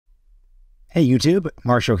Hey YouTube,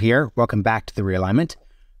 Marshall here. Welcome back to the Realignment.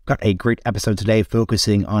 Got a great episode today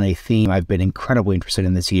focusing on a theme I've been incredibly interested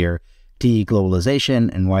in this year,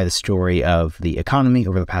 deglobalization, and why the story of the economy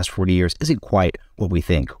over the past 40 years isn't quite what we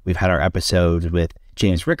think. We've had our episodes with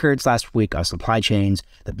James Rickards last week on supply chains,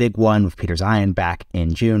 the big one with Peter Zion back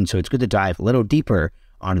in June, so it's good to dive a little deeper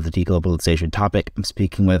onto the deglobalization topic. I'm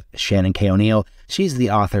speaking with Shannon K. She's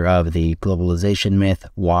the author of the Globalization Myth,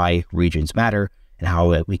 Why Regions Matter, and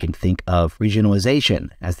how we can think of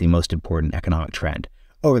regionalization as the most important economic trend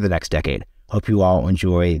over the next decade. Hope you all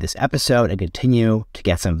enjoy this episode and continue to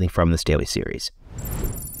get something from this daily series.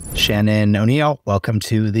 Shannon O'Neill, welcome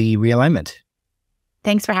to the Realignment.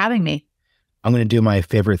 Thanks for having me. I'm going to do my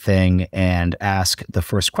favorite thing and ask the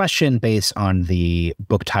first question based on the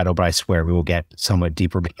book title, but I swear we will get somewhat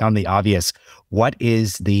deeper beyond the obvious. What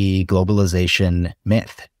is the globalization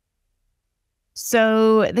myth?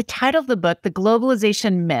 So the title of the book, The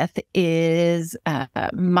Globalization Myth, is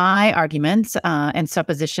my argument and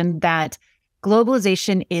supposition that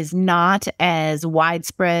globalization is not as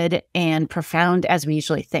widespread and profound as we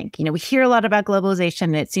usually think. We hear a lot about globalization,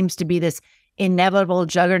 and it seems to be this inevitable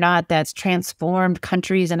juggernaut that's transformed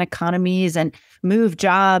countries and economies and moved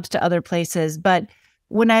jobs to other places. But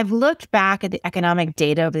when I've looked back at the economic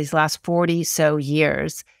data of these last 40 so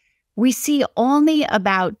years, we see only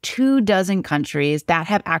about 24 countries that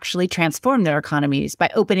have actually transformed their economies by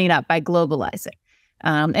opening up, by globalizing.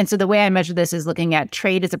 And so the way I measure this is looking at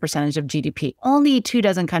trade as a percentage of GDP. Only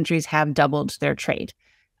 24 countries have doubled their trade.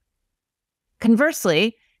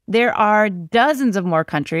 Conversely, there are dozens of more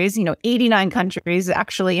countries, 89 countries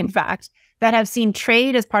actually, in fact, that have seen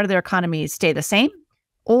trade as part of their economies stay the same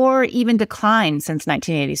or even decline since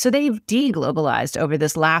 1980. So they've deglobalized over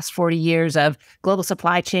this last 40 years of global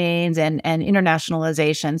supply chains and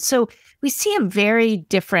internationalization. So we see a very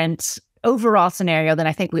different overall scenario than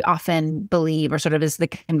I think we often believe or sort of is the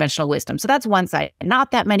conventional wisdom. So that's one side.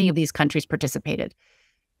 Not that many of these countries participated.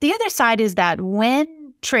 The other side is that when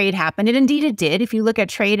trade happened, and indeed it did. If you look at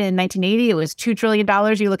trade in 1980, it was $2 trillion.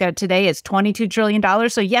 You look at it today, it's $22 trillion.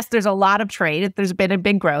 So yes, there's a lot of trade. There's been a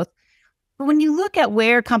big growth. But when you look at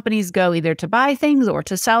where companies go either to buy things or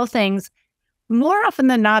to sell things, more often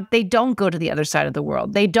than not, they don't go to the other side of the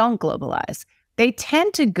world. They don't globalize. They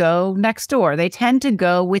tend to go next door. They tend to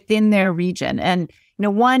go within their region. And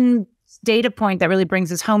one data point that really brings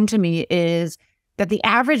this home to me is that the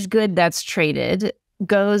average good that's traded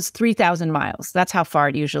goes 3,000 miles. That's how far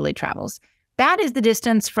it usually travels. That is the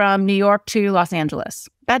distance from New York to Los Angeles.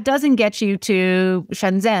 That doesn't get you to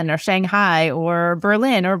Shenzhen or Shanghai or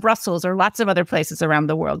Berlin or Brussels or lots of other places around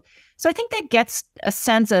the world. So I think that gets a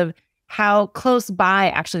sense of how close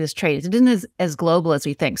by actually this trade is. It isn't as global as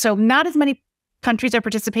we think. So not as many countries are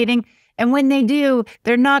participating. And when they do,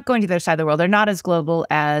 they're not going to the other side of the world. They're not as global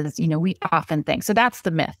as we often think. So that's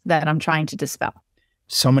the myth that I'm trying to dispel.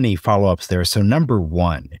 So many follow-ups there. So number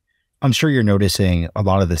one, I'm sure you're noticing a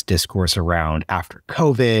lot of this discourse around after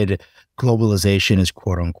COVID, globalization is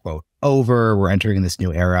quote unquote over. We're entering this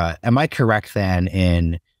new era. Am I correct then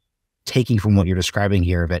in taking from what you're describing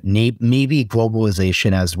here that maybe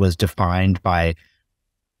globalization as was defined by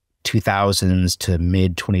 2000s to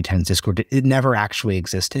mid 2010s discourse, it never actually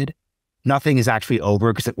existed? Nothing is actually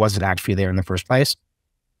over because it wasn't actually there in the first place?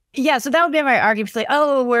 Yeah, so that would be my argument. Say,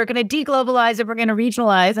 we're going to deglobalize and we're going to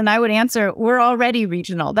regionalize. And I would answer, we're already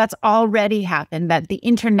regional. That's already happened. That the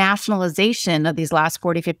internationalization of these last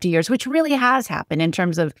 40, 50 years, which really has happened in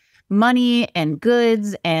terms of money and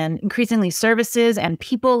goods and increasingly services and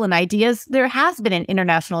people and ideas, there has been an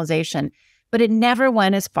internationalization, but it never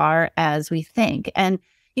went as far as we think. And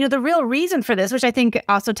the real reason for this, which I think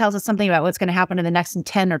also tells us something about what's going to happen in the next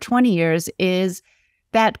 10 or 20 years, is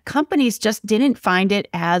that companies just didn't find it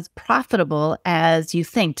as profitable as you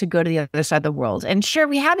think to go to the other side of the world. And sure,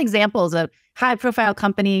 we have examples of high-profile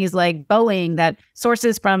companies like Boeing that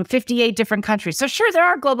sources from 58 different countries. So sure, there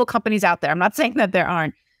are global companies out there. I'm not saying that there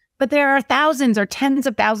aren't. But there are thousands or tens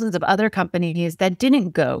of thousands of other companies that didn't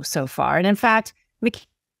go so far. And in fact,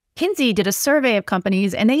 McKinsey did a survey of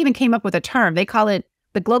companies, and they even came up with a term. They call it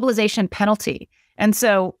the globalization penalty. And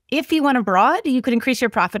so if you went abroad, you could increase your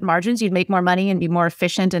profit margins, you'd make more money and be more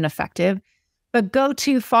efficient and effective. But go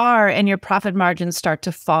too far and your profit margins start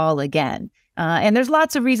to fall again. And there's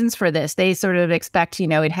lots of reasons for this. They sort of expect,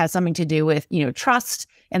 it has something to do with, trust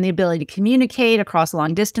and the ability to communicate across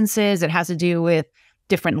long distances. It has to do with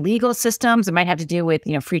different legal systems. It might have to do with,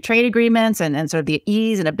 free trade agreements and sort of the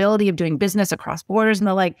ease and ability of doing business across borders and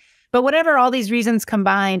the like. But whatever all these reasons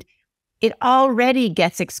combined, it already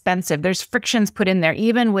gets expensive. There's frictions put in there,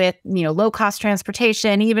 even with, low cost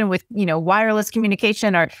transportation, even with, wireless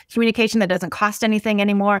communication or communication that doesn't cost anything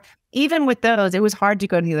anymore. Even with those, it was hard to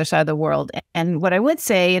go to the other side of the world. And what I would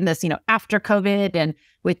say in this, after COVID and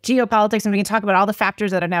with geopolitics, and we can talk about all the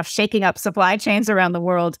factors that are now shaking up supply chains around the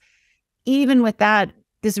world, even with that,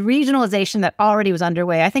 this regionalization that already was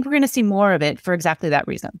underway, I think we're going to see more of it for exactly that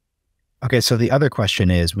reason. Okay, so the other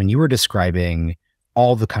question is, when you were describing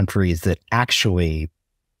all the countries that actually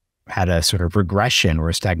had a sort of regression or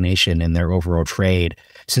a stagnation in their overall trade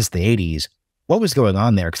since the 80s, what was going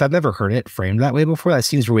on there? Because I've never heard it framed that way before. That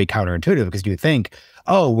seems really counterintuitive, because you think,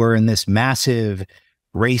 oh, we're in this massive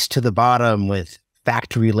race to the bottom with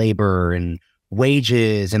factory labor and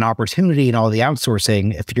wages and opportunity and all the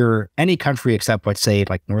outsourcing. If you're any country except, let's say,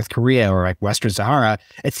 like North Korea or like Western Sahara,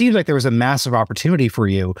 it seems like there was a massive opportunity for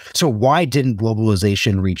you. So why didn't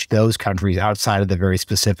globalization reach those countries outside of the very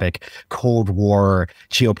specific Cold War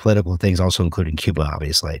geopolitical things, also including Cuba,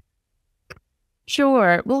 obviously?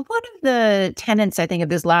 Sure. Well, one of the tenets, I think, of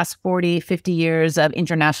this last 40, 50 years of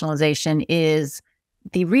internationalization is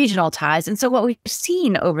the regional ties. And so what we've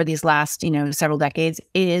seen over these last, several decades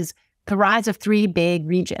is the rise of three big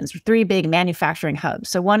regions, three big manufacturing hubs.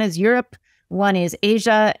 So one is Europe, one is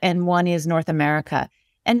Asia, and one is North America.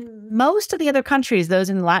 And most of the other countries, those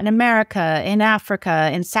in Latin America, in Africa,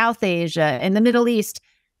 in South Asia, in the Middle East,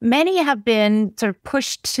 many have been sort of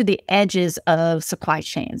pushed to the edges of supply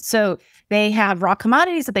chains. So they have raw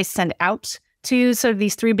commodities that they send out to sort of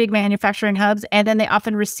these three big manufacturing hubs, and then they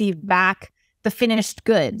often receive back the finished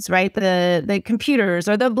goods, right? The computers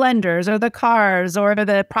or the blenders or the cars or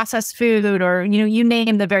the processed food, or, you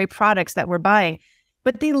name the very products that we're buying.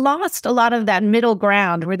 But they lost a lot of that middle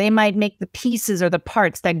ground where they might make the pieces or the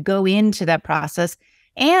parts that go into that process.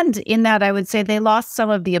 And in that, I would say they lost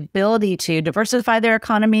some of the ability to diversify their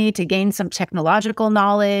economy, to gain some technological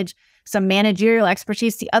knowledge, some managerial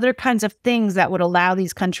expertise, the other kinds of things that would allow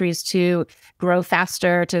these countries to grow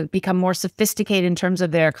faster, to become more sophisticated in terms of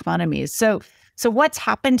their economies. So what's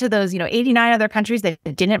happened to those, 89 other countries that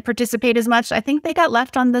didn't participate as much? I think they got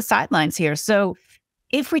left on the sidelines here. So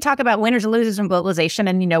if we talk about winners and losers from globalization,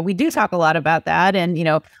 and, we do talk a lot about that. And,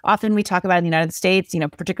 often we talk about in the United States,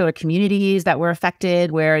 particular communities that were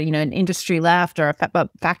affected where, an industry left or a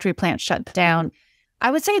factory plant shut down. I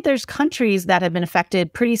would say there's countries that have been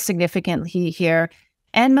affected pretty significantly here,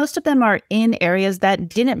 and most of them are in areas that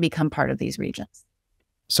didn't become part of these regions.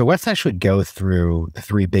 So let's actually go through the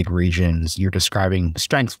three big regions. You're describing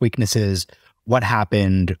strengths, weaknesses, what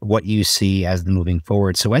happened, what you see as the moving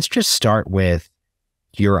forward. So let's just start with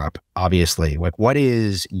Europe, obviously. Like, what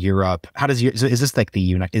is Europe? How does is this like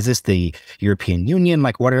is this the European Union?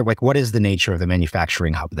 Like, what is the nature of the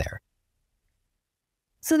manufacturing hub there?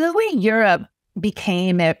 So the way Europe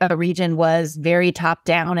became a region was very top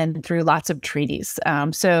down and through lots of treaties.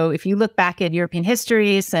 So if you look back at European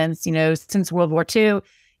history since World War II,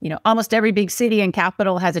 almost every big city and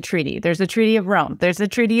capital has a treaty. There's a Treaty of Rome. There's a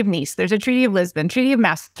Treaty of Nice. There's a Treaty of Lisbon, Treaty of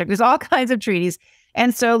Maastricht. There's all kinds of treaties.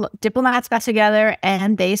 And so diplomats got together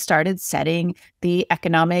and they started setting the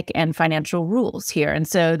economic and financial rules here. And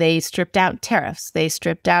so they stripped out tariffs. They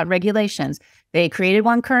stripped out regulations. They created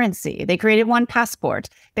one currency. They created one passport.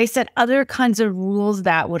 They set other kinds of rules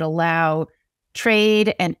that would allow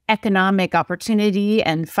trade and economic opportunity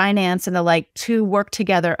and finance and the like to work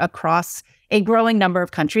together across a growing number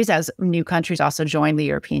of countries as new countries also joined the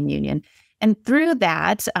European Union. And through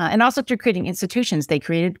that, and also through creating institutions, they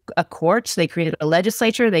created a court, they created a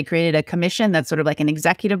legislature, they created a commission that's sort of like an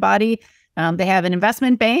executive body. They have an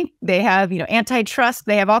investment bank, they have, antitrust,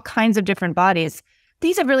 they have all kinds of different bodies.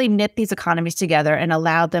 These have really knit these economies together and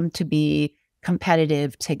allowed them to be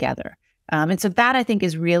competitive together. And so that, I think,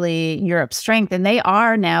 is really Europe's strength. And they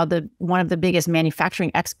are now one of the biggest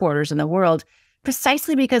manufacturing exporters in the world,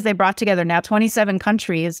 precisely because they brought together now 27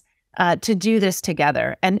 countries to do this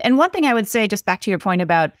together. And one thing I would say, just back to your point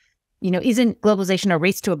about, isn't globalization a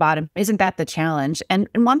race to a bottom? Isn't that the challenge? And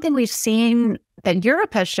one thing we've seen that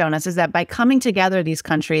Europe has shown us is that by coming together, these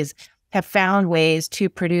countries have found ways to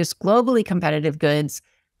produce globally competitive goods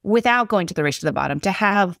without going to the race to the bottom, to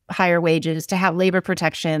have higher wages, to have labor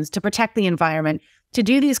protections, to protect the environment, to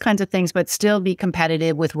do these kinds of things, but still be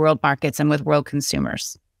competitive with world markets and with world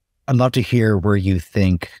consumers. I'd love to hear where you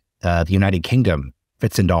think the United Kingdom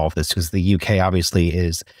fits into all of this, because the UK obviously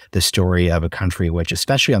is the story of a country which,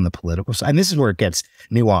 especially on the political side, and this is where it gets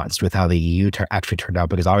nuanced with how the EU actually turned out,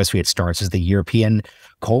 because obviously it starts as the European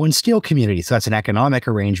coal and steel community. So that's an economic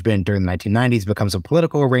arrangement during the 1990s, becomes a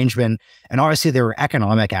political arrangement. And obviously there were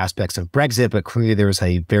economic aspects of Brexit, but clearly there was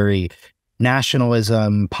a very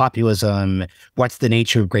nationalism, populism, what's the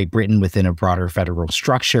nature of Great Britain within a broader federal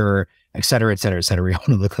structure, et cetera, et cetera, et cetera,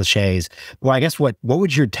 all of the cliches. Well, I guess what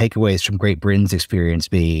would your takeaways from Great Britain's experience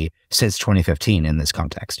be since 2015 in this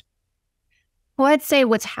context? Well, I'd say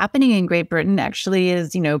what's happening in Great Britain actually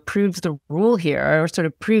is, proves the rule here, or sort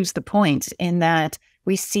of proves the point, in that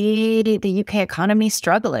we see the UK economy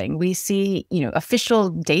struggling. We see, official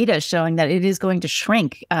data showing that it is going to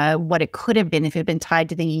shrink what it could have been if it had been tied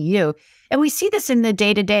to the EU. And we see this in the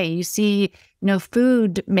day-to-day. You see,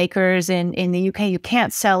 food makers in the UK, you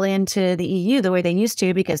can't sell into the EU the way they used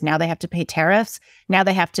to, because now they have to pay tariffs. Now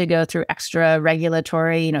they have to go through extra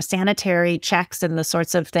regulatory, sanitary checks and the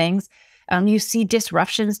sorts of things. You see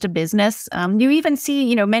disruptions to business. You even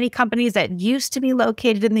see, many companies that used to be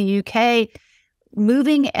located in the UK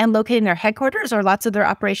moving and locating their headquarters or lots of their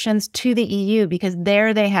operations to the EU, because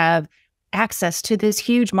there they have access to this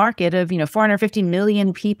huge market of, 450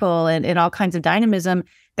 million people and all kinds of dynamism,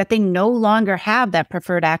 that they no longer have that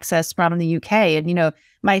preferred access from the UK. And,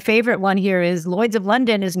 my favorite one here is Lloyd's of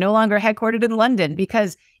London is no longer headquartered in London,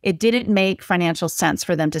 because it didn't make financial sense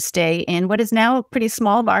for them to stay in what is now a pretty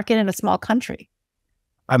small market in a small country.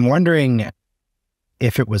 I'm wondering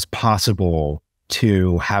if it was possible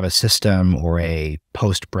to have a system or a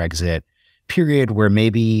post-Brexit period where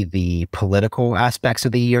maybe the political aspects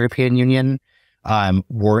of the European Union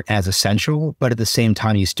weren't as essential, but at the same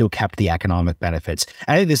time, you still kept the economic benefits.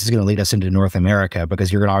 I think this is going to lead us into North America,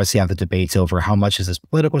 because you're going to obviously have the debates over how much is this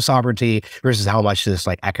political sovereignty versus how much is this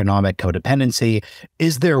like economic codependency.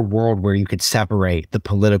 Is there a world where you could separate the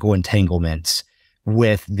political entanglements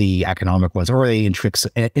with the economic ones, or are they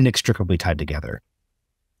inextricably tied together?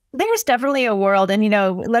 There's definitely a world. And,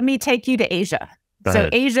 let me take you to Asia. So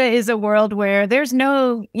Asia is a world where there's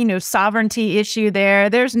no, sovereignty issue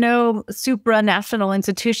there. There's no supranational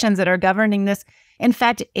institutions that are governing this. In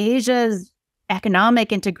fact, Asia's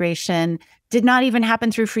economic integration did not even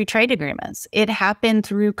happen through free trade agreements. It happened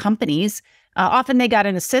through companies. Often they got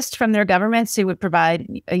an assist from their governments who would provide,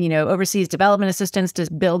 overseas development assistance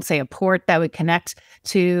to build, say, a port that would connect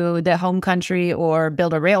to the home country, or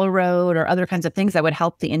build a railroad or other kinds of things that would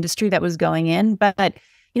help the industry that was going in. But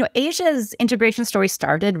Asia's integration story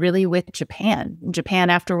started really with Japan. Japan,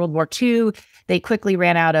 after World War II, they quickly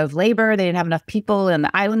ran out of labor. They didn't have enough people in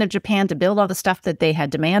the island of Japan to build all the stuff that they had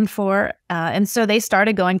demand for. And so they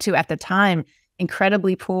started going to, at the time,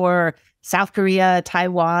 incredibly poor South Korea,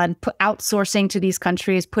 Taiwan, outsourcing to these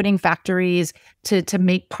countries, putting factories to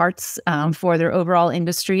make parts for their overall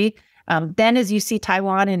industry. Then as you see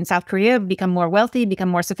Taiwan and South Korea become more wealthy, become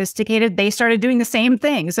more sophisticated, they started doing the same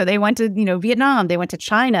thing. So they went to, Vietnam, they went to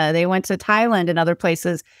China, they went to Thailand and other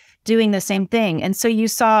places doing the same thing. And so you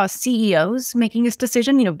saw CEOs making this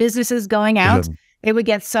decision, businesses going out. They would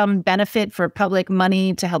get some benefit for public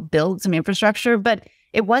money to help build some infrastructure, but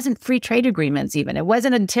it wasn't free trade agreements even. It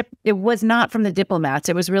wasn't it was not from the diplomats.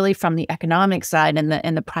 It was really from the economic side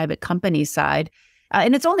and the private company side.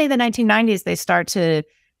 And it's only in the 1990s they start to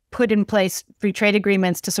put in place free trade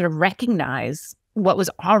agreements to sort of recognize what was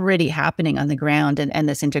already happening on the ground and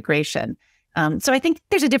this integration. So I think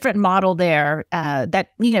there's a different model there that,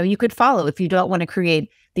 you could follow if you don't want to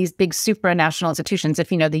create these big supranational institutions, if,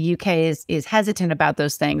 the UK is hesitant about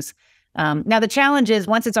those things. Now, the challenge is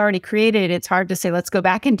once it's already created, it's hard to say, let's go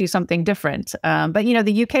back and do something different. But,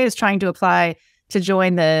 the UK is trying to apply to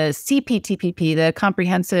join the CPTPP, the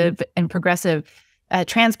Comprehensive and Progressive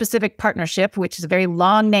Trans-Pacific Partnership, which is a very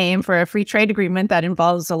long name for a free trade agreement that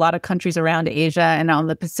involves a lot of countries around Asia and on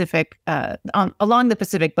the Pacific, along the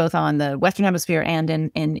Pacific, both on the Western Hemisphere and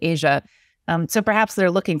in Asia. So perhaps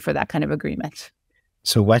they're looking for that kind of agreement.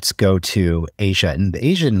 So let's go to Asia. And the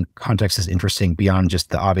Asian context is interesting beyond just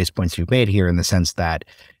the obvious points you've made here, in the sense that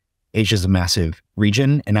Asia is a massive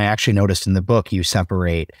region. And I actually noticed in the book, you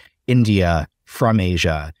separate India from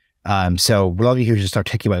Asia. So we'd love you to just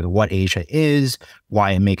articulate what Asia is,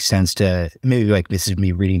 why it makes sense to, maybe like this is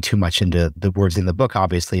me reading too much into the words in the book,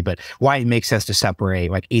 obviously, but why it makes sense to separate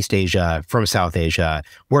like East Asia from South Asia.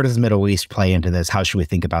 Where does the Middle East play into this? How should we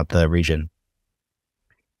think about the region?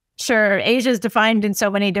 Sure. Asia is defined in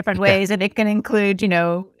so many different ways, and it can include,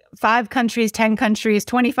 5 countries, 10 countries,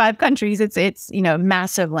 25 countries. It's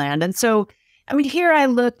massive land. And so, here I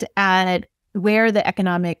looked at where the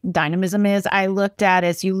economic dynamism is. I looked at,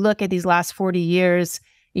 as you look at these last 40 years,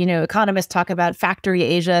 economists talk about factory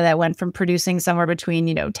Asia that went from producing somewhere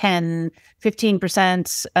between, 10,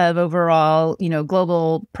 15% of overall,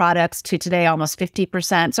 global products to today almost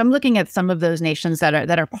 50%. So I'm looking at some of those nations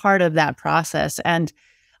that are part of that process. And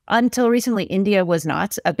until recently, India was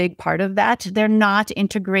not a big part of that. They're not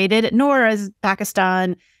integrated, nor is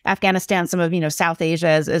Pakistan, Afghanistan, some of, South Asia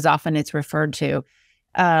as often it's referred to.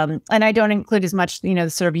 And I don't include as much,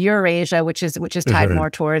 sort of Eurasia, which is tied more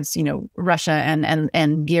towards, Russia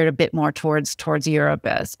and geared a bit more towards Europe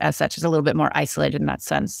as such, is a little bit more isolated in that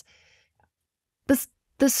sense.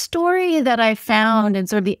 The story that I found and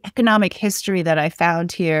sort of the economic history that I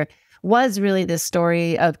found here was really this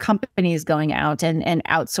story of companies going out and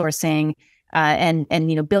outsourcing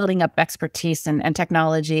and building up expertise and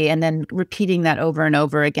technology, and then repeating that over and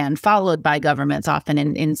over again, followed by governments, often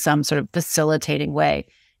in some sort of facilitating way.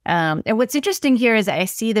 And what's interesting here is I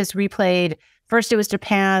see this replayed. First it was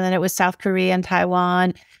Japan, then it was South Korea and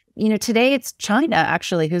Taiwan. Today it's China,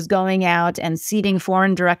 actually, who's going out and seeding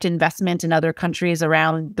foreign direct investment in other countries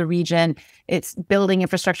around the region. It's building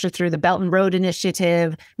infrastructure through the Belt and Road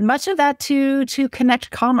Initiative, much of that to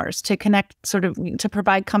connect commerce, to connect to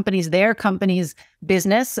provide their companies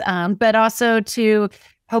business, but also to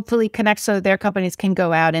hopefully connect so their companies can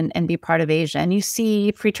go out and be part of Asia. And you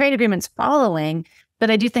see free trade agreements following,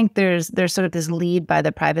 but I do think there's sort of this lead by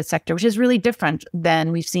the private sector, which is really different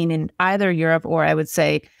than we've seen in either Europe or, I would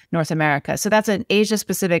say, North America. So that's an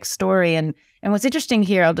Asia-specific story. And what's interesting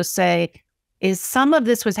here, I'll just say, is some of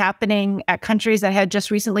this was happening at countries that had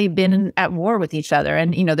just recently been at war with each other.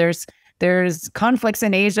 And, there's conflicts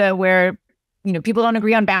in Asia where, people don't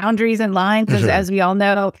agree on boundaries and lines, as we all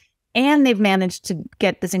know, and they've managed to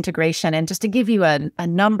get this integration. And just to give you a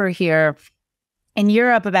number here, in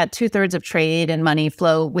Europe, about 2/3 of trade and money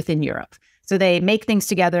flow within Europe. So they make things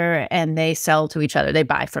together and they sell to each other. They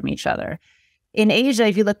buy from each other. In Asia,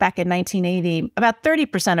 if you look back at 1980, about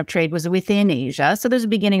 30% of trade was within Asia. So there's a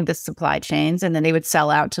beginning of the supply chains, and then they would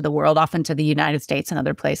sell out to the world, often to the United States and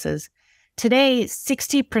other places. Today,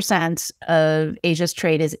 60% of Asia's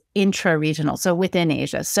trade is intra-regional, so within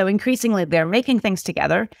Asia. So increasingly, they're making things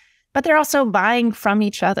together, but they're also buying from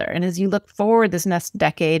each other. And as you look forward this next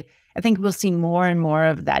decade, I think we'll see more and more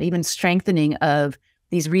of that, even strengthening of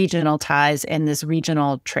these regional ties and this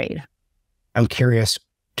regional trade. I'm curious,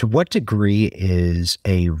 to what degree is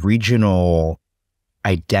a regional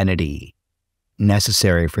identity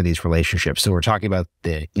necessary for these relationships? So we're talking about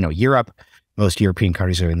Europe. Most European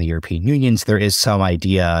countries are in the European Union. So there is some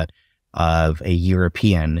idea of a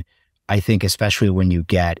European. I think especially when you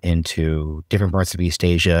get into different parts of East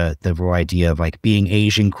Asia, the real idea of like being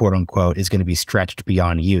Asian, quote unquote, is going to be stretched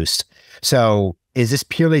beyond use. So is this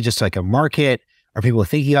purely just like a market? Are people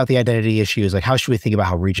thinking about the identity issues? Like, how should we think about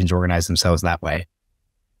how regions organize themselves that way?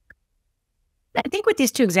 I think what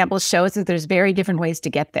these two examples show is that there's very different ways to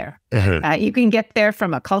get there. You can get there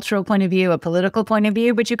from a cultural point of view, a political point of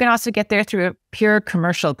view, but you can also get there through a pure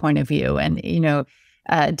commercial point of view. And,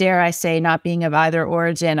 dare I say, not being of either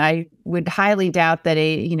origin, I would highly doubt that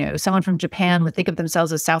someone from Japan would think of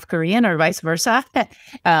themselves as South Korean or vice versa.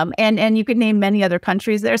 And you could name many other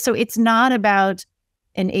countries there. So it's not about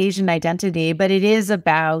an Asian identity, but it is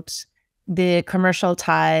about the commercial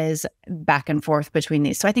ties back and forth between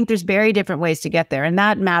these. So I think there's very different ways to get there. And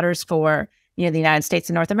that matters for, the United States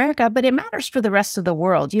and North America, but it matters for the rest of the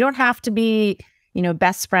world. You don't have to be,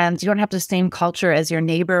 best friends. You don't have the same culture as your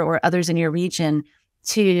neighbor or others in your region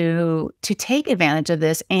to take advantage of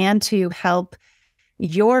this and to help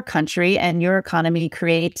your country and your economy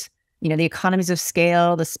create the economies of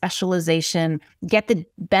scale, the specialization, get the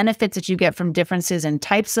benefits that you get from differences in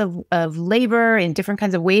types of labor and different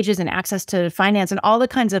kinds of wages and access to finance and all the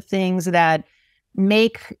kinds of things that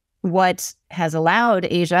make what has allowed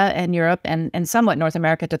Asia and Europe and somewhat North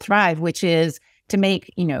America to thrive, which is to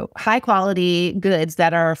make, high quality goods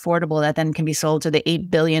that are affordable that then can be sold to the 8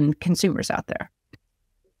 billion consumers out there.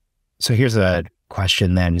 So here's a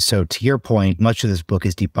question then. So to your point, much of this book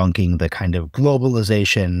is debunking the kind of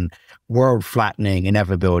globalization, world flattening,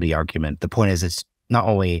 inevitability argument. The point is it's not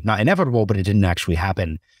only not inevitable, but it didn't actually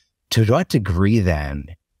happen. To what degree then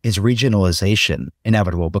is regionalization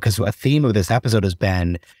inevitable? Because a theme of this episode has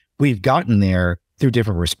been, we've gotten there through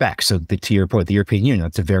different respects. So to your point, the European Union,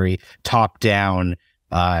 that's a very top-down,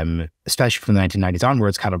 especially from the 1990s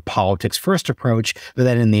onwards, kind of politics first approach. But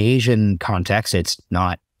then in the Asian context, it's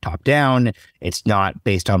not top down. It's not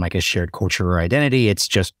based on like a shared culture or identity. It's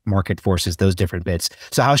just market forces, those different bits.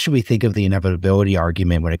 So how should we think of the inevitability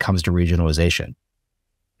argument when it comes to regionalization?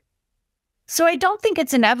 So I don't think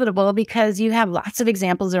it's inevitable because you have lots of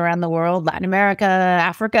examples around the world, Latin America,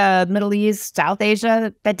 Africa, Middle East, South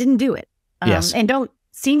Asia, that didn't do it. Yes. And don't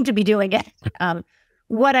seem to be doing it.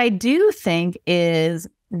 What I do think is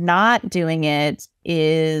not doing it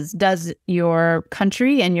does your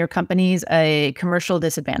country and your companies a commercial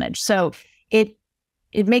disadvantage. So it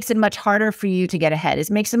makes it much harder for you to get ahead. It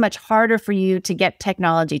makes it much harder for you to get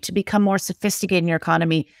technology, to become more sophisticated in your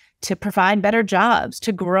economy, to provide better jobs,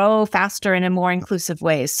 to grow faster in a more inclusive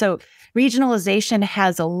way. So regionalization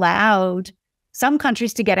has allowed some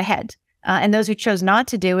countries to get ahead. And those who chose not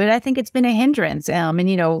to do it, I think it's been a hindrance.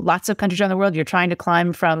 Lots of countries around the world, you're trying to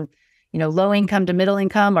climb from, low income to middle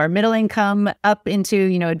income, or middle income up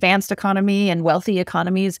into, advanced economy and wealthy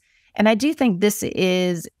economies. And I do think this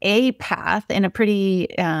is a path, and a pretty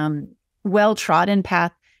well-trodden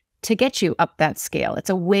path, to get you up that scale.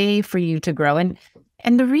 It's a way for you to grow. And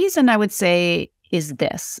the reason I would say is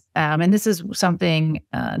this, and this is something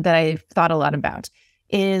that I've thought a lot about,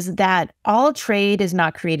 is that all trade is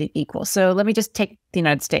not created equal. So let me just take the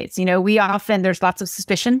United States. There's lots of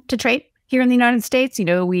suspicion to trade here in the United States.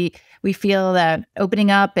 We feel that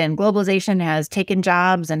opening up and globalization has taken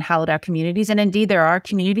jobs and hollowed out communities. And indeed, there are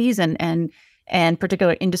communities and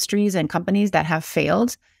particular industries and companies that have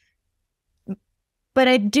failed. But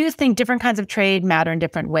I do think different kinds of trade matter in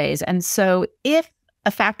different ways. And so if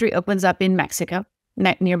a factory opens up in Mexico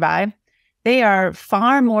nearby, they are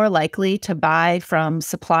far more likely to buy from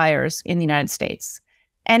suppliers in the United States.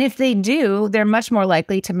 And if they do, they're much more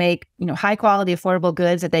likely to make, high quality, affordable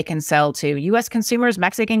goods that they can sell to US consumers,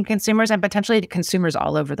 Mexican consumers, and potentially to consumers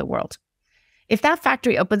all over the world. If that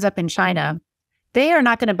factory opens up in China, they are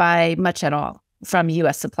not going to buy much at all from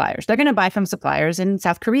US suppliers. They're going to buy from suppliers in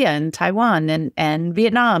South Korea and Taiwan and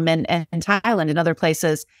Vietnam and Thailand and other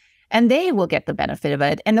places. And they will get the benefit of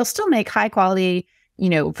it. And they'll still make high quality,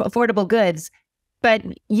 affordable goods. But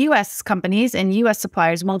US companies and US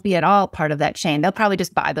suppliers won't be at all part of that chain. They'll probably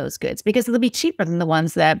just buy those goods because they'll be cheaper than the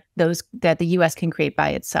ones that the US can create by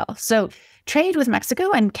itself. So trade with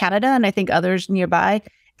Mexico and Canada, and I think others nearby,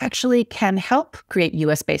 actually can help create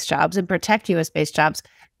US-based jobs and protect US-based jobs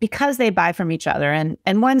because they buy from each other.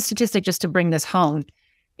 And one statistic, just to bring this home,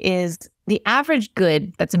 is the average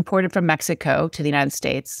good that's imported from Mexico to the United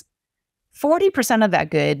States, 40% of that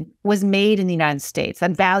good was made in the United States.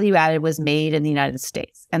 That value added was made in the United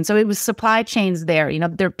States. And so it was supply chains there.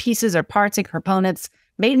 Their pieces or parts and components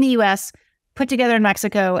made in the US, put together in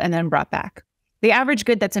Mexico, and then brought back. The average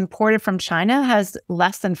good that's imported from China has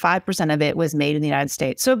less than 5% of it was made in the United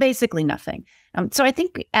States. So basically nothing. So I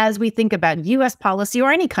think as we think about US policy, or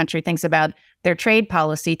any country thinks about their trade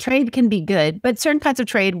policy, trade can be good, but certain kinds of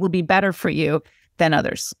trade will be better for you than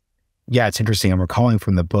others. Yeah, it's interesting. I'm recalling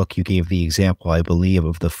from the book, you gave the example, I believe,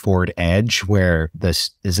 of the Ford Edge, where the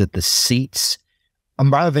seats,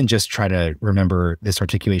 rather than just try to remember this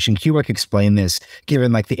articulation, can you explain this,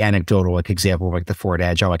 given the anecdotal example of the Ford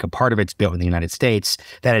Edge, how a part of it's built in the United States,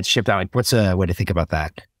 that it's shipped out? What's a way to think about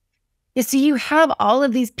that? Yeah, so you have all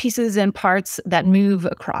of these pieces and parts that move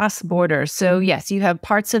across borders. So yes, you have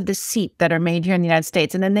parts of the seat that are made here in the United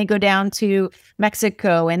States, and then they go down to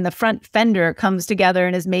Mexico, and the front fender comes together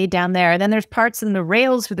and is made down there. And then there's parts in the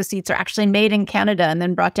rails for the seats are actually made in Canada and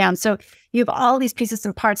then brought down. So you have all these pieces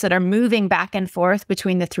and parts that are moving back and forth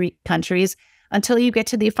between the three countries until you get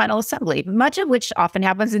to the final assembly, much of which often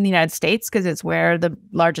happens in the United States because it's where the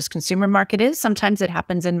largest consumer market is. Sometimes it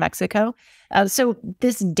happens in Mexico. So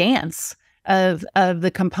this dance of the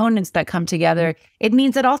components that come together, it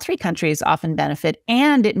means that all three countries often benefit.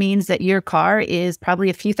 And it means that your car is probably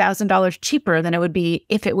a few $1,000s cheaper than it would be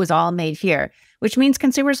if it was all made here, which means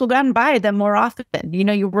consumers will go out and buy them more often.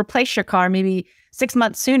 You replace your car maybe 6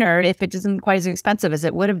 months sooner if it isn't quite as expensive as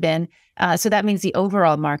it would have been. So that means the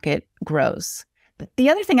overall market grows. But the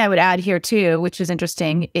other thing I would add here too, which is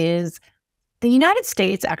interesting, is the United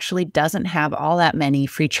States actually doesn't have all that many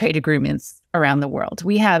free trade agreements around the world.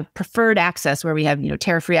 We have preferred access where we have,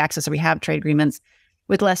 tariff-free access, or we have trade agreements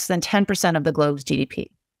with less than 10% of the globe's GDP.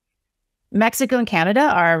 Mexico and Canada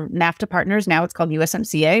are NAFTA partners. Now it's called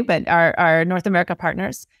USMCA, but our North America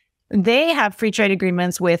partners. They have free trade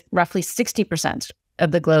agreements with roughly 60%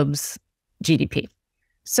 of the globe's GDP.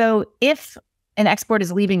 So if an export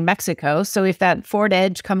is leaving Mexico, so if that Ford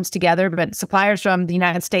Edge comes together, but suppliers from the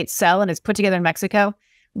United States sell and it's put together in Mexico,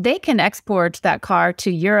 they can export that car to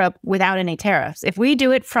Europe without any tariffs. If we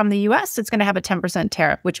do it from the US, it's going to have a 10%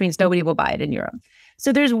 tariff, which means nobody will buy it in Europe.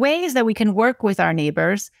 So there's ways that we can work with our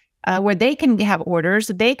neighbors where they can have orders,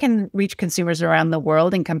 they can reach consumers around the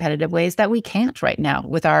world in competitive ways that we can't right now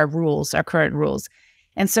with our rules, our current rules.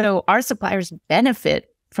 And so our suppliers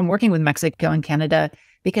benefit from working with Mexico and Canada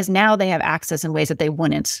because now they have access in ways that they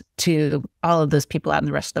wouldn't to all of those people out in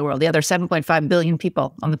the rest of the world, the other 7.5 billion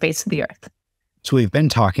people on the face of the earth. So we've been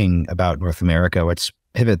talking about North America. Let's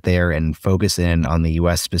pivot there and focus in on the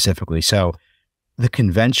US specifically. So the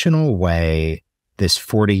conventional way this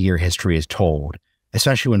 40-year history is told,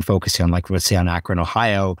 especially when focusing on, let's say on Akron,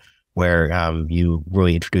 Ohio, where you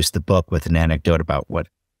really introduced the book with an anecdote about what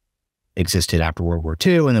existed after World War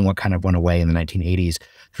II and then what kind of went away in the 1980s.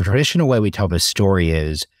 the traditional way we tell this story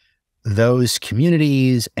is those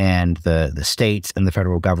communities and the states and the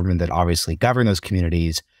federal government that obviously govern those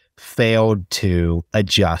communities failed to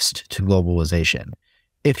adjust to globalization.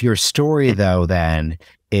 If your story, though, then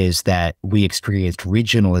is that we experienced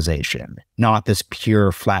regionalization, not this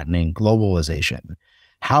pure flattening globalization,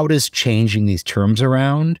 how does changing these terms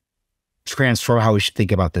around transform how we should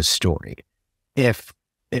think about this story? If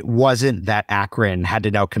it wasn't that Akron had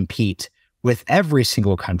to now compete with every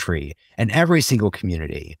single country and every single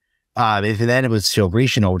community, if then it was still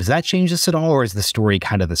regional, does that change this at all, or is the story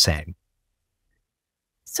kind of the same?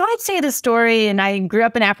 So I'd say the story, and I grew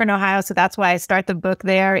up in Akron, Ohio, so that's why I start the book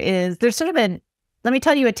there, is there's sort of let me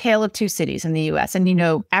tell you a tale of two cities in the U.S.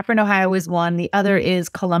 And, Akron, Ohio is one. The other is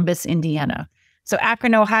Columbus, Indiana. So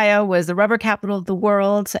Akron, Ohio was the rubber capital of the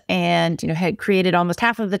world and, had created almost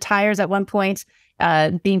half of the tires at one point,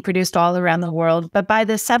 being produced all around the world. But by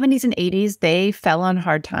the 70s and 80s, they fell on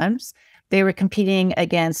hard times. They were competing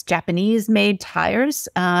against Japanese-made tires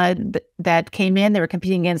that came in. They were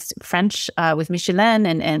competing against French with Michelin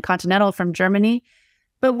and Continental from Germany.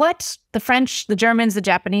 But what the French, the Germans, the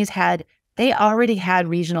Japanese had, they already had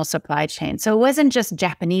regional supply chains. So it wasn't just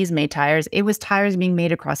Japanese-made tires. It was tires being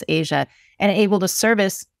made across Asia and able to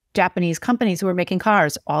service Japanese companies who were making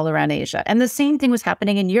cars all around Asia. And the same thing was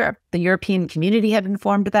happening in Europe. The European Community had been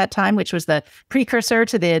formed at that time, which was the precursor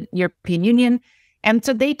to the European Union. And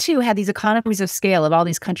so they too had these economies of scale of all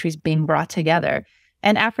these countries being brought together.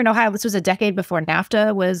 And Akron, Ohio, this was a decade before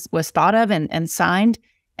NAFTA was thought of and signed.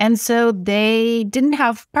 And so they didn't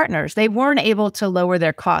have partners. They weren't able to lower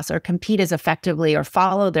their costs or compete as effectively or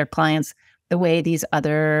follow their clients the way these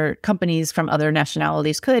other companies from other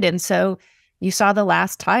nationalities could. And so you saw the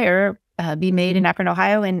last tire be made in Akron,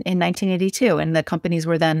 Ohio in 1982, and the companies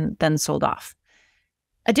were then sold off.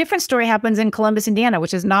 A different story happens in Columbus, Indiana,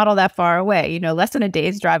 which is not all that far away, less than a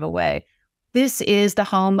day's drive away. This is the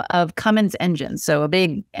home of Cummins engines. So a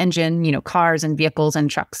big engine, cars and vehicles and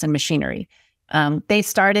trucks and machinery.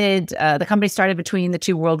 The company started between the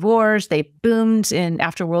two world wars. They boomed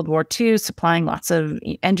after World War II, supplying lots of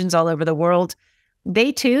engines all over the world.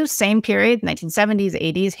 They too, same period, 1970s,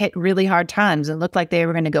 80s, hit really hard times and looked like they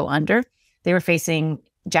were going to go under. They were facing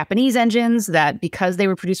Japanese engines that, because they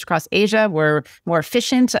were produced across Asia, were more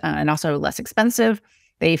efficient and also less expensive.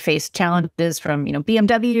 They faced challenges from,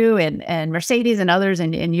 BMW and Mercedes and others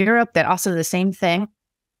in Europe that also the same thing.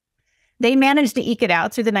 They managed to eke it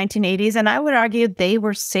out through the 1980s, and I would argue they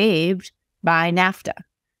were saved by NAFTA.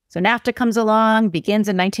 So NAFTA comes along, begins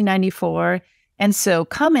in 1994, and so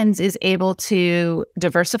Cummins is able to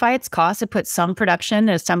diversify its costs. It puts some production and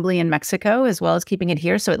assembly in Mexico, as well as keeping it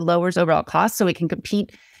here, so it lowers overall costs, so it can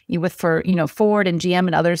compete with Ford and GM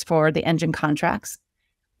and others for the engine contracts.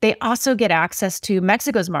 They also get access to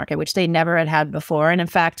Mexico's market, which they never had before. And in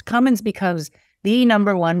fact, Cummins becomes the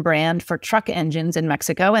number one brand for truck engines in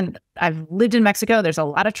Mexico. And I've lived in Mexico. There's a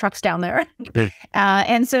lot of trucks down there.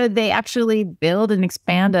 And so they actually build and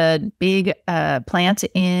expand a big plant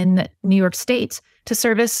in New York State to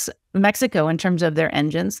service Mexico in terms of their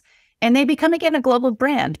engines. And they become, again, a global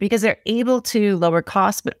brand because they're able to lower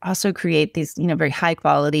costs, but also create these, very high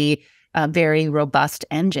quality, very robust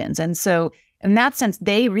engines. And so in that sense,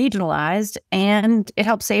 they regionalized and it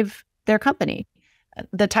helped save their company.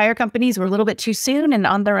 The tire companies were a little bit too soon and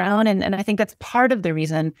on their own. And I think that's part of the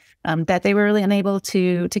reason that they were really unable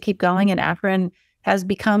to keep going. And Akron has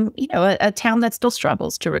become, a town that still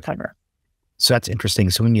struggles to recover. So that's interesting.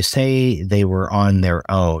 So when you say they were on their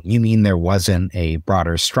own, you mean there wasn't a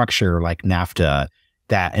broader structure like NAFTA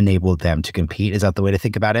that enabled them to compete? Is that the way to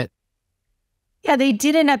think about it? Yeah, they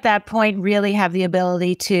didn't at that point really have the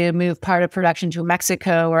ability to move part of production to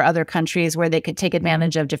Mexico or other countries where they could take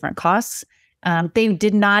advantage of different costs. They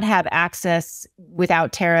did not have access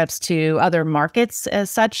without tariffs to other markets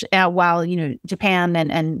as such, while, Japan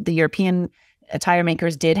and the European tire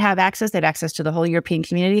makers did have access. They had access to the whole European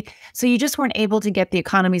community. So you just weren't able to get the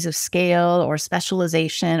economies of scale or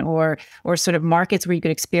specialization or sort of markets where you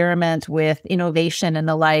could experiment with innovation and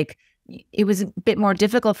the like. It was a bit more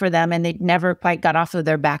difficult for them, and they never quite got off of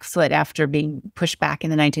their back foot after being pushed back in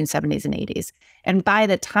the 1970s and 80s. And by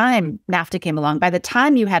the time NAFTA came along, by the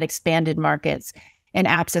time you had expanded markets and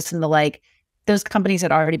access and the like, those companies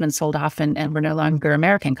had already been sold off and were no longer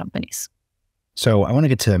American companies. So I want to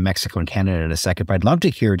get to Mexico and Canada in a second, but I'd love to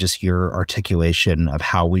hear just your articulation of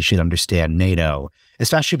how we should understand NATO,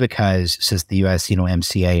 especially because since the U.S.,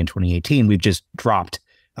 MCA in 2018, we've just dropped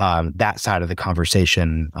that side of the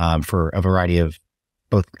conversation for a variety of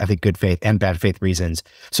both, I think, good faith and bad faith reasons.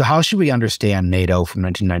 So how should we understand NATO from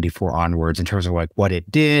 1994 onwards in terms of like what it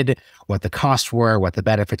did, what the costs were, what the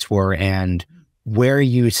benefits were, and where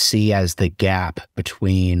you see as the gap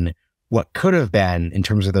between what could have been in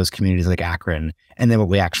terms of those communities like Akron and then what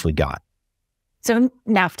we actually got. So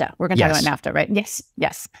NAFTA, we're going to talk about NAFTA, right?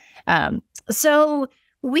 Yes. So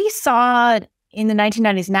we saw in the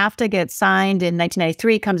 1990s, NAFTA gets signed in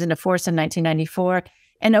 1993, comes into force in 1994.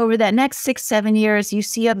 And over that next 6-7 years, you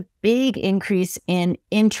see a big increase in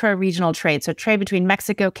intra-regional trade. So trade between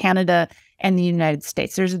Mexico, Canada, and the United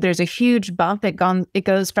States. There's a huge bump. It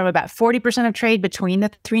goes from about 40% of trade between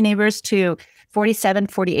the three neighbors to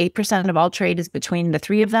 48% of all trade is between the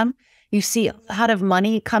three of them. You see a lot of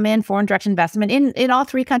money come in, foreign direct investment in all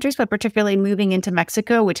three countries, but particularly moving into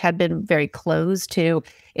Mexico, which had been very closed to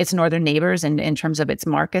its northern neighbors in terms of its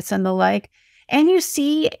markets and the like. And you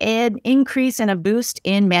see an increase and a boost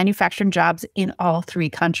in manufacturing jobs in all three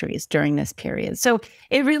countries during this period. So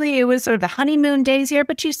it was sort of the honeymoon days here,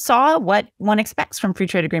 but you saw what one expects from free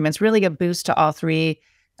trade agreements, really a boost to all three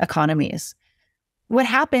economies. What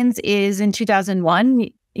happens is in 2001,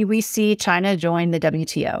 we see China join the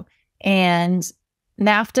WTO. And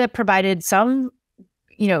NAFTA provided some,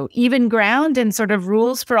 even ground and sort of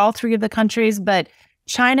rules for all three of the countries. But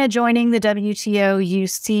China joining the WTO, you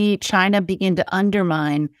see China begin to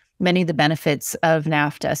undermine many of the benefits of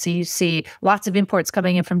NAFTA. So you see lots of imports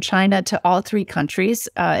coming in from China to all three countries.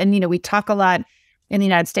 And we talk a lot in the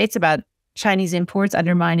United States about Chinese imports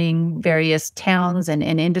undermining various towns and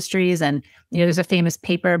industries. And, there's a famous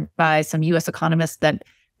paper by some U.S. economists that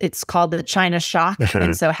it's called the China shock,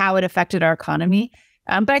 and so how it affected our economy.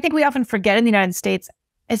 But I think we often forget in the United States,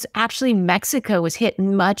 is actually Mexico was hit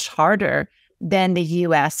much harder than the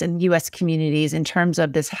U.S. and U.S. communities in terms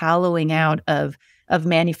of this hollowing out of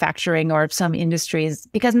manufacturing or of some industries,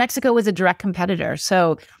 because Mexico was a direct competitor.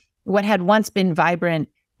 So what had once been vibrant,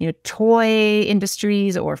 toy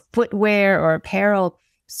industries or footwear or apparel,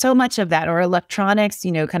 so much of that, or electronics,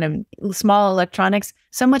 kind of small electronics,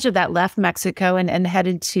 so much of that left Mexico and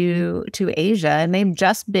headed to Asia. And they've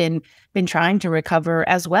just been trying to recover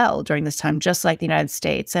as well during this time, just like the United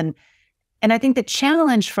States. And I think the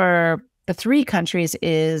challenge for the three countries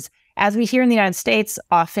is, as we hear in the United States,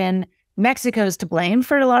 often Mexico's to blame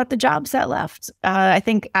for a lot of the jobs that left. I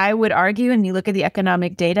think I would argue, and you look at the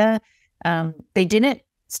economic data, they didn't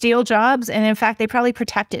steal jobs. And in fact, they probably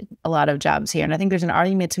protected a lot of jobs here. And I think there's an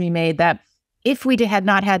argument to be made that if we had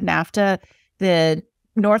not had NAFTA, the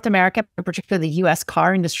North America, particularly the U.S.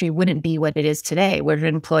 car industry, wouldn't be what it is today, where it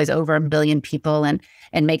employs over 1 billion people and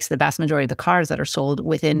makes the vast majority of the cars that are sold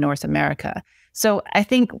within North America. So I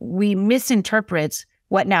think we misinterpret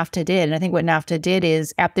what NAFTA did. And I think what NAFTA did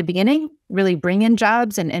is, at the beginning, really bring in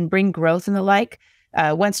jobs and bring growth and the like.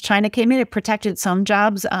 Once China came in, it protected some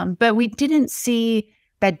jobs, but we didn't see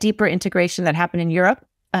that deeper integration that happened in Europe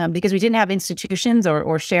because we didn't have institutions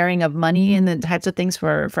or sharing of money and the types of things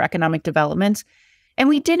for economic development. And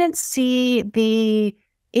we didn't see the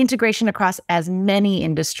integration across as many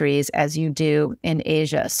industries as you do in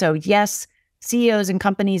Asia. So yes, CEOs and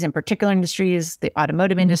companies in particular industries, the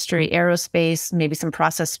automotive industry, aerospace, maybe some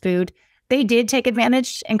processed food, they did take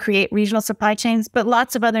advantage and create regional supply chains, but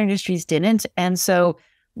lots of other industries didn't. And so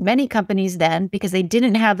many companies then, because they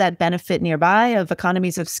didn't have that benefit nearby of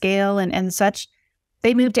economies of scale and such,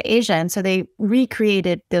 they moved to Asia. And so they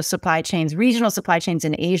recreated those supply chains, regional supply chains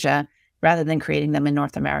in Asia, rather than creating them in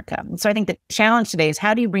North America. And so I think the challenge today is,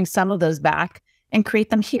 how do you bring some of those back and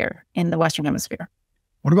create them here in the Western Hemisphere?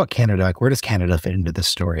 What about Canada? Like, where does Canada fit into this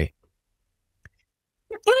story?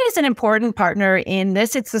 Canada is an important partner in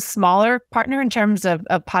this. It's a smaller partner in terms of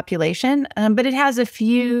population, but it has a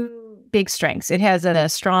few big strengths. It has a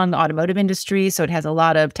strong automotive industry, so it has a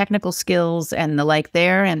lot of technical skills and the like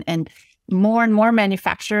there. And more and more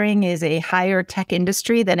manufacturing is a higher tech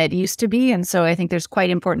industry than it used to be. And so I think there's quite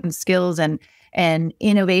important skills and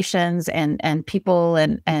innovations and people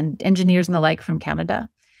and engineers and the like from Canada.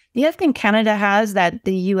 The other thing Canada has that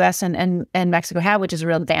the U.S. and Mexico have, which is a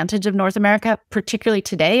real advantage of North America, particularly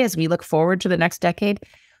today as we look forward to the next decade,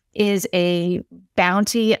 is a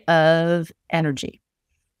bounty of energy.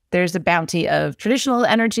 There's a bounty of traditional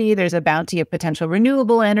energy. There's a bounty of potential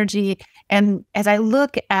renewable energy. And as I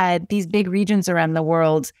look at these big regions around the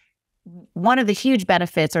world, one of the huge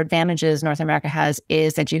benefits or advantages North America has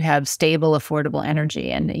is that you have stable, affordable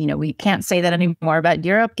energy. And, we can't say that anymore about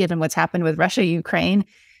Europe, given what's happened with Russia, Ukraine.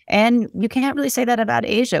 And you can't really say that about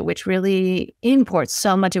Asia, which really imports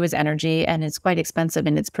so much of its energy and is quite expensive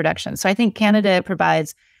in its production. So I think Canada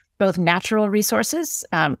provides both natural resources.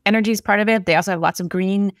 Energy is part of it. They also have lots of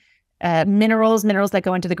green minerals that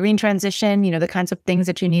go into the green transition, the kinds of things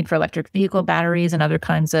that you need for electric vehicle batteries and other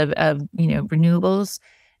kinds of renewables.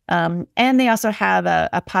 And they also have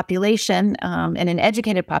a population and an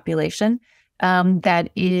educated population that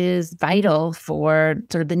is vital for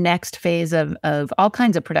sort of the next phase of all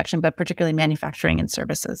kinds of production, but particularly manufacturing and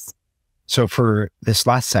services. So for this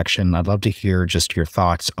last section, I'd love to hear just your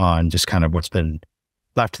thoughts on just kind of what's been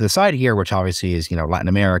left to the side here, which obviously is, Latin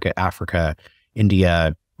America, Africa,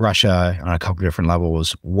 India, Russia on a couple of different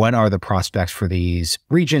levels. What are the prospects for these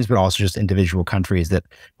regions, but also just individual countries that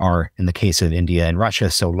are, in the case of India and Russia,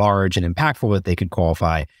 so large and impactful that they could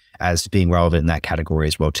qualify as being relevant in that category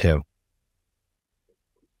as well, too?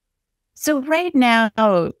 So right now,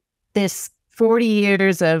 this 40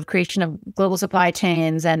 years of creation of global supply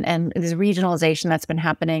chains and this regionalization that's been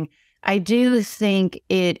happening, I do think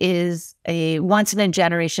it is a once in a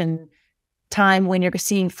generation time when you're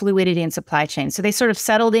seeing fluidity in supply chains. So they sort of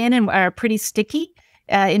settled in and are pretty sticky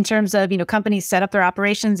in terms of, companies set up their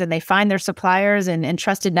operations and they find their suppliers and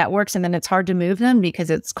trusted networks, and then it's hard to move them because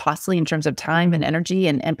it's costly in terms of time and energy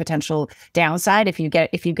and potential downside if you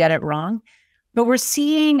get it wrong. But we're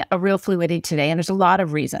seeing a real fluidity today, and there's a lot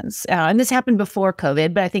of reasons. And this happened before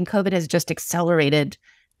COVID, but I think COVID has just accelerated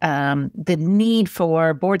the need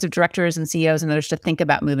for boards of directors and CEOs and others to think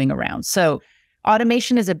about moving around. So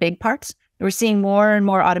automation is a big part. We're seeing more and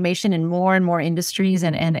more automation in more and more industries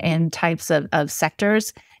and types of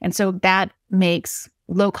sectors. And so that makes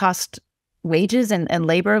low-cost wages and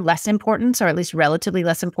labor less important, or at least relatively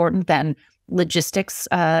less important than logistics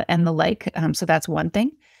and the like. So that's one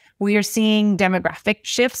thing. We are seeing demographic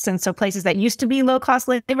shifts. And so places that used to be low-cost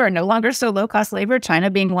labor are no longer so low-cost labor,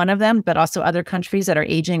 China being one of them, but also other countries that are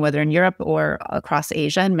aging, whether in Europe or across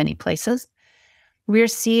Asia in many places. We're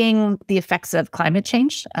seeing the effects of climate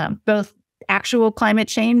change, both actual climate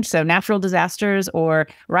change, so natural disasters or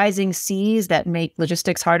rising seas that make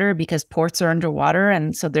logistics harder because ports are underwater.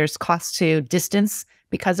 And so there's cost to distance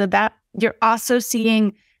because of that. You're also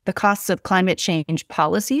seeing the costs of climate change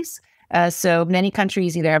policies. So many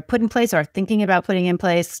countries either have put in place or are thinking about putting in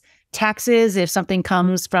place taxes if something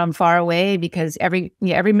comes from far away, because every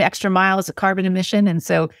extra mile is a carbon emission. And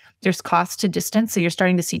so there's cost to distance. So you're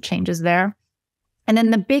starting to see changes there. And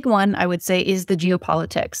then the big one, I would say, is the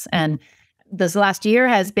geopolitics. And this last year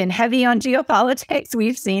has been heavy on geopolitics.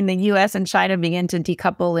 We've seen the US and China begin to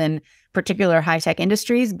decouple in particular high-tech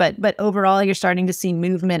industries, but overall, you're starting to see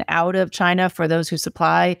movement out of China for those who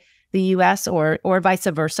supply the US or vice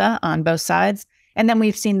versa on both sides. And then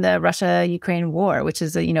we've seen the Russia-Ukraine war, which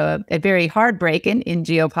is a very hard break in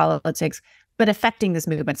geopolitics, but affecting this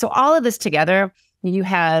movement. So all of this together, you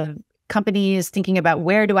have companies thinking about,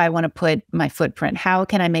 where do I want to put my footprint? How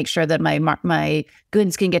can I make sure that my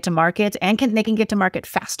goods can get to market and they can get to market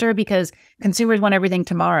faster, because consumers want everything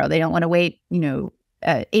tomorrow. They don't want to wait,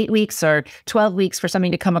 8 weeks or 12 weeks for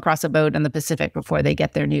something to come across a boat in the Pacific before they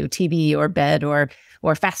get their new TV or bed or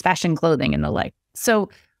fast fashion clothing and the like. So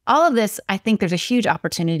all of this, I think there's a huge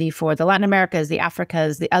opportunity for the Latin Americas, the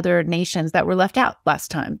Africas, the other nations that were left out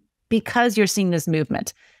last time, because you're seeing this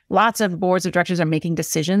movement. Lots of boards of directors are making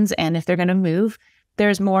decisions, and if they're going to move,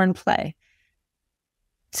 there's more in play.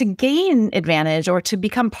 To gain advantage or to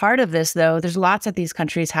become part of this, though, there's lots that these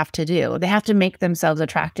countries have to do. They have to make themselves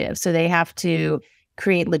attractive. So they have to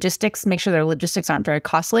create logistics, make sure their logistics aren't very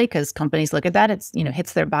costly, because companies look at that, it's,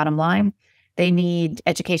 hits their bottom line. They need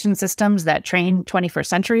education systems that train 21st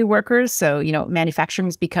century workers. So, manufacturing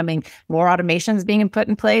is becoming, more automation is being put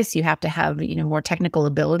in place. You have to have, more technical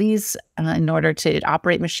abilities in order to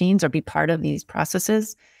operate machines or be part of these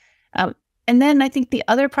processes. And then I think the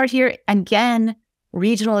other part here, again,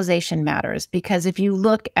 regionalization matters, because if you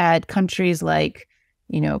look at countries like,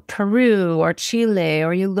 Peru or Chile,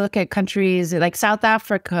 or you look at countries like South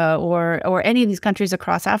Africa or any of these countries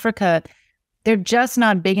across Africa, they're just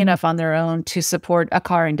not big enough on their own to support a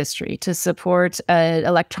car industry, to support an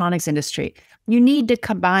electronics industry. You need to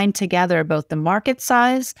combine together both the market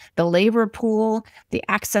size, the labor pool, the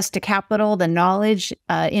access to capital, the knowledge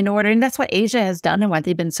in order. And that's what Asia has done and why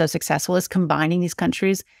they've been so successful, is combining these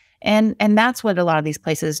countries. And that's what a lot of these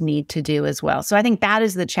places need to do as well. So I think that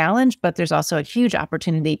is the challenge, but there's also a huge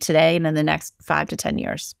opportunity today and in the next 5 to 10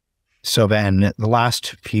 years. So then the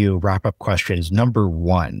last few wrap-up questions. Number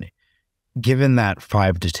one, given that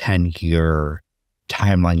 5 to 10 year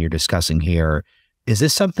timeline you're discussing here, is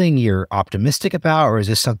this something you're optimistic about, or is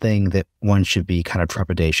this something that one should be kind of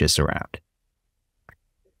trepidatious around,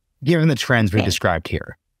 given the trends we described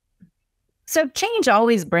here? So change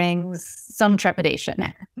always brings some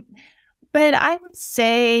trepidation, but I would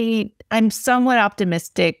say I'm somewhat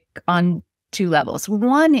optimistic on 2 levels.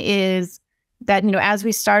 One is that, as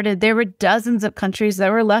we started, there were dozens of countries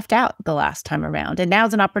that were left out the last time around. And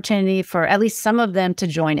now's an opportunity for at least some of them to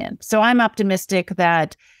join in. So I'm optimistic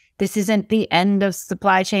that this isn't the end of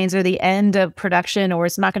supply chains or the end of production, or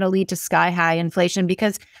it's not going to lead to sky-high inflation,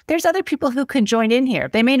 because there's other people who can join in here.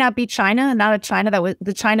 They may not be China, not a China that was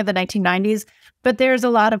the China of the 1990s, but there's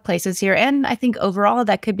a lot of places here. And I think overall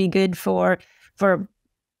that could be good for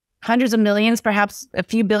hundreds of millions, perhaps a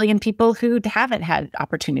few billion people who haven't had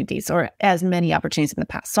opportunities or as many opportunities in the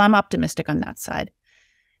past. So I'm optimistic on that side.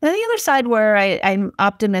 And then the other side where I'm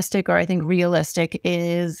optimistic, or I think realistic,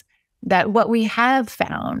 is that what we have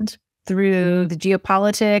found through the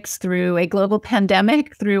geopolitics, through a global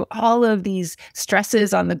pandemic, through all of these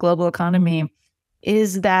stresses on the global economy,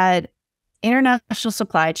 is that international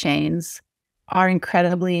supply chains are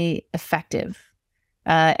incredibly effective.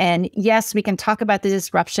 And yes, we can talk about the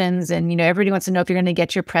disruptions, and everybody wants to know if you're going to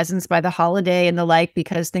get your presents by the holiday and the like,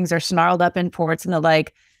 because things are snarled up in ports and the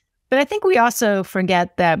like. But I think we also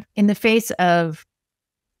forget that in the face of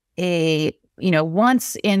a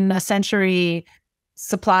once in a century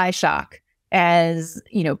supply shock, as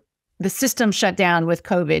the system shut down with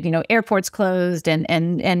COVID, airports closed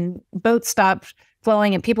and boats stopped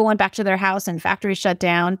flowing and people went back to their house and factories shut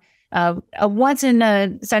down. A once in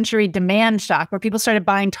a century demand shock where people started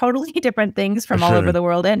buying totally different things from all over the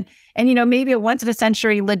world. And maybe a once in a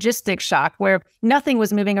century logistics shock where nothing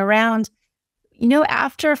was moving around.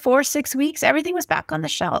 After 4 or 6 weeks, everything was back on the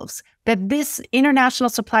shelves. That this international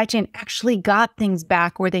supply chain actually got things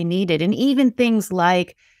back where they needed. And even things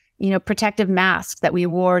like, protective masks that we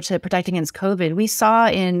wore to protect against COVID. We saw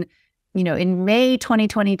in May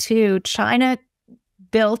 2022, China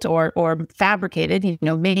built or fabricated,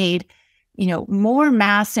 made, more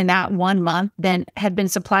masks in that 1 month than had been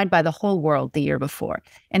supplied by the whole world the year before.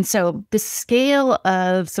 And so the scale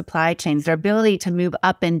of supply chains, their ability to move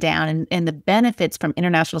up and down, and the benefits from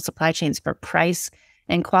international supply chains for price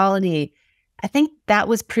and quality, I think that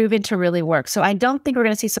was proven to really work. So I don't think we're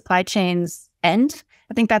going to see supply chains end.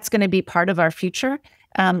 I think that's going to be part of our future.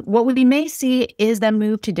 What we may see is them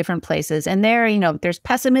move to different places. And there's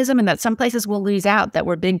pessimism in that some places will lose out that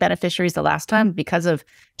were big beneficiaries the last time because of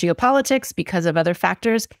geopolitics, because of other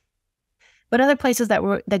factors. But other places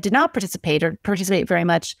that did not participate or participate very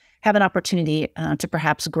much have an opportunity to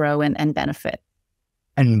perhaps grow and benefit.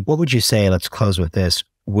 And what would you say, let's close with this,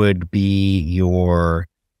 would be your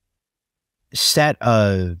set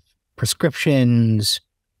of prescriptions,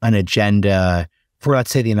 an agenda for,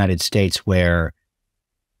 let's say, the United States, where,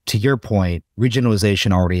 to your point,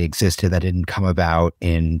 regionalization already existed, that didn't come about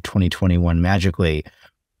in 2021 magically,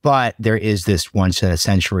 but there is this once in a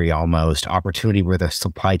century almost opportunity where the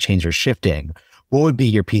supply chains are shifting. What would be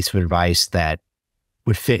your piece of advice that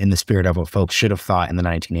would fit in the spirit of what folks should have thought in the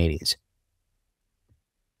 1980s?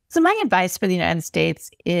 So my advice for the United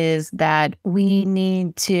States is that we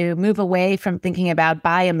need to move away from thinking about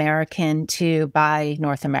buy American to buy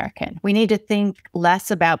North American. We need to think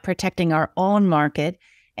less about protecting our own market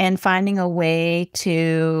and finding a way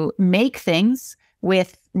to make things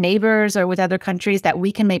with neighbors or with other countries that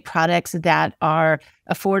we can make products that are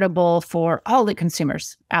affordable for all the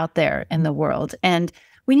consumers out there in the world. And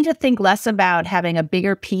we need to think less about having a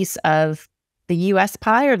bigger piece of the U.S.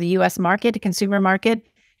 pie or the U.S. market, the consumer market,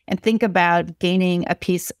 and think about gaining a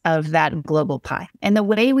piece of that global pie. And the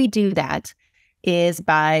way we do that is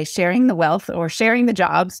by sharing the wealth or sharing the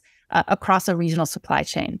jobs across a regional supply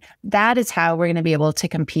chain. That is how we're going to be able to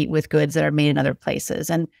compete with goods that are made in other places.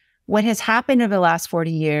 And what has happened over the last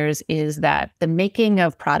 40 years is that the making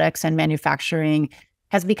of products and manufacturing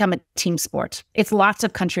has become a team sport. It's lots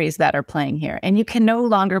of countries that are playing here, and you can no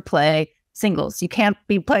longer play singles. You can't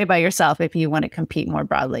play by yourself if you want to compete more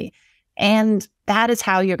broadly. And that is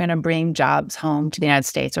how you're going to bring jobs home to the United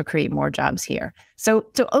States or create more jobs here. So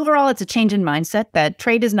overall, it's a change in mindset that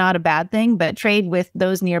trade is not a bad thing, but trade with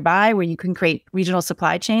those nearby where you can create regional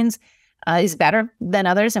supply chains is better than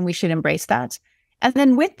others, and we should embrace that. And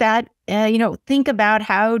then with that, think about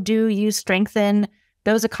how do you strengthen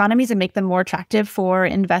those economies and make them more attractive for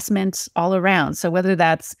investments all around. So whether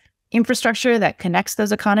that's infrastructure that connects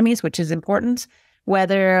those economies, which is important,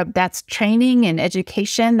 whether that's training and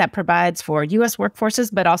education that provides for U.S.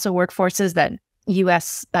 workforces, but also workforces that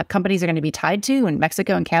U.S. companies are going to be tied to in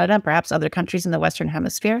Mexico and Canada, and perhaps other countries in the Western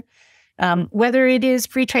Hemisphere. Whether it is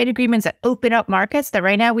free trade agreements that open up markets that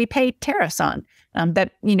right now we pay tariffs on,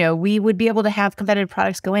 that we would be able to have competitive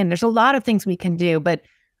products go in. There's a lot of things we can do, but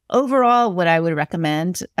overall, what I would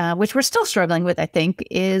recommend, which we're still struggling with, I think,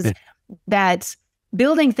 is that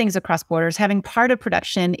building things across borders, having part of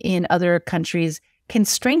production in other countries can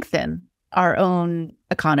strengthen our own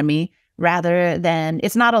economy rather than,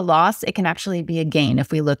 it's not a loss, it can actually be a gain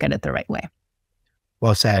if we look at it the right way.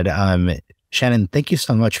 Well said. Shannon, thank you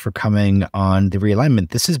so much for coming on the Realignment.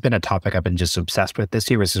 This has been a topic I've been just obsessed with this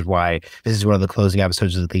year. This is why this is one of the closing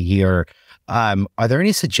episodes of the year. Are there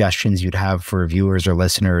any suggestions you'd have for viewers or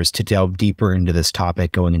listeners to delve deeper into this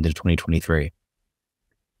topic going into 2023?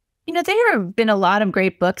 There have been a lot of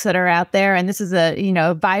great books that are out there, and this is a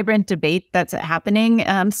vibrant debate that's happening.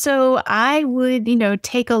 So I would,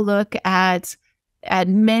 take a look at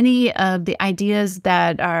many of the ideas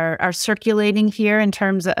that are circulating here in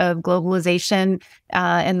terms of globalization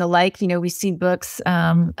and the like. We see books.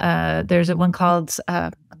 There's one called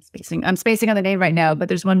I'm spacing on the name right now, but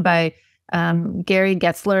there's one by Gary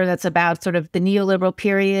Getzler that's about sort of the neoliberal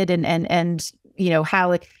period and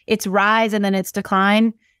how its rise and then its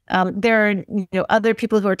decline. There are other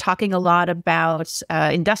people who are talking a lot about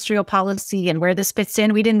industrial policy and where this fits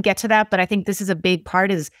in. We didn't get to that, but I think this is a big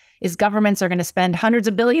part is governments are going to spend hundreds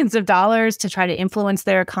of billions of dollars to try to influence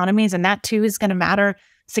their economies. And that too is going to matter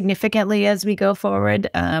significantly as we go forward.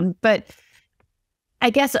 But I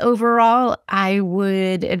guess overall, I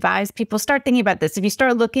would advise people start thinking about this. If you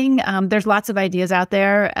start looking, there's lots of ideas out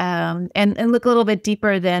there, and look a little bit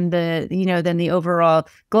deeper than the overall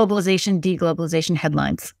globalization, deglobalization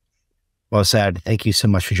headlines. Well said. Thank you so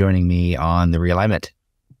much for joining me on the Realignment.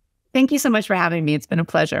 Thank you so much for having me. It's been a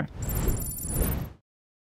pleasure.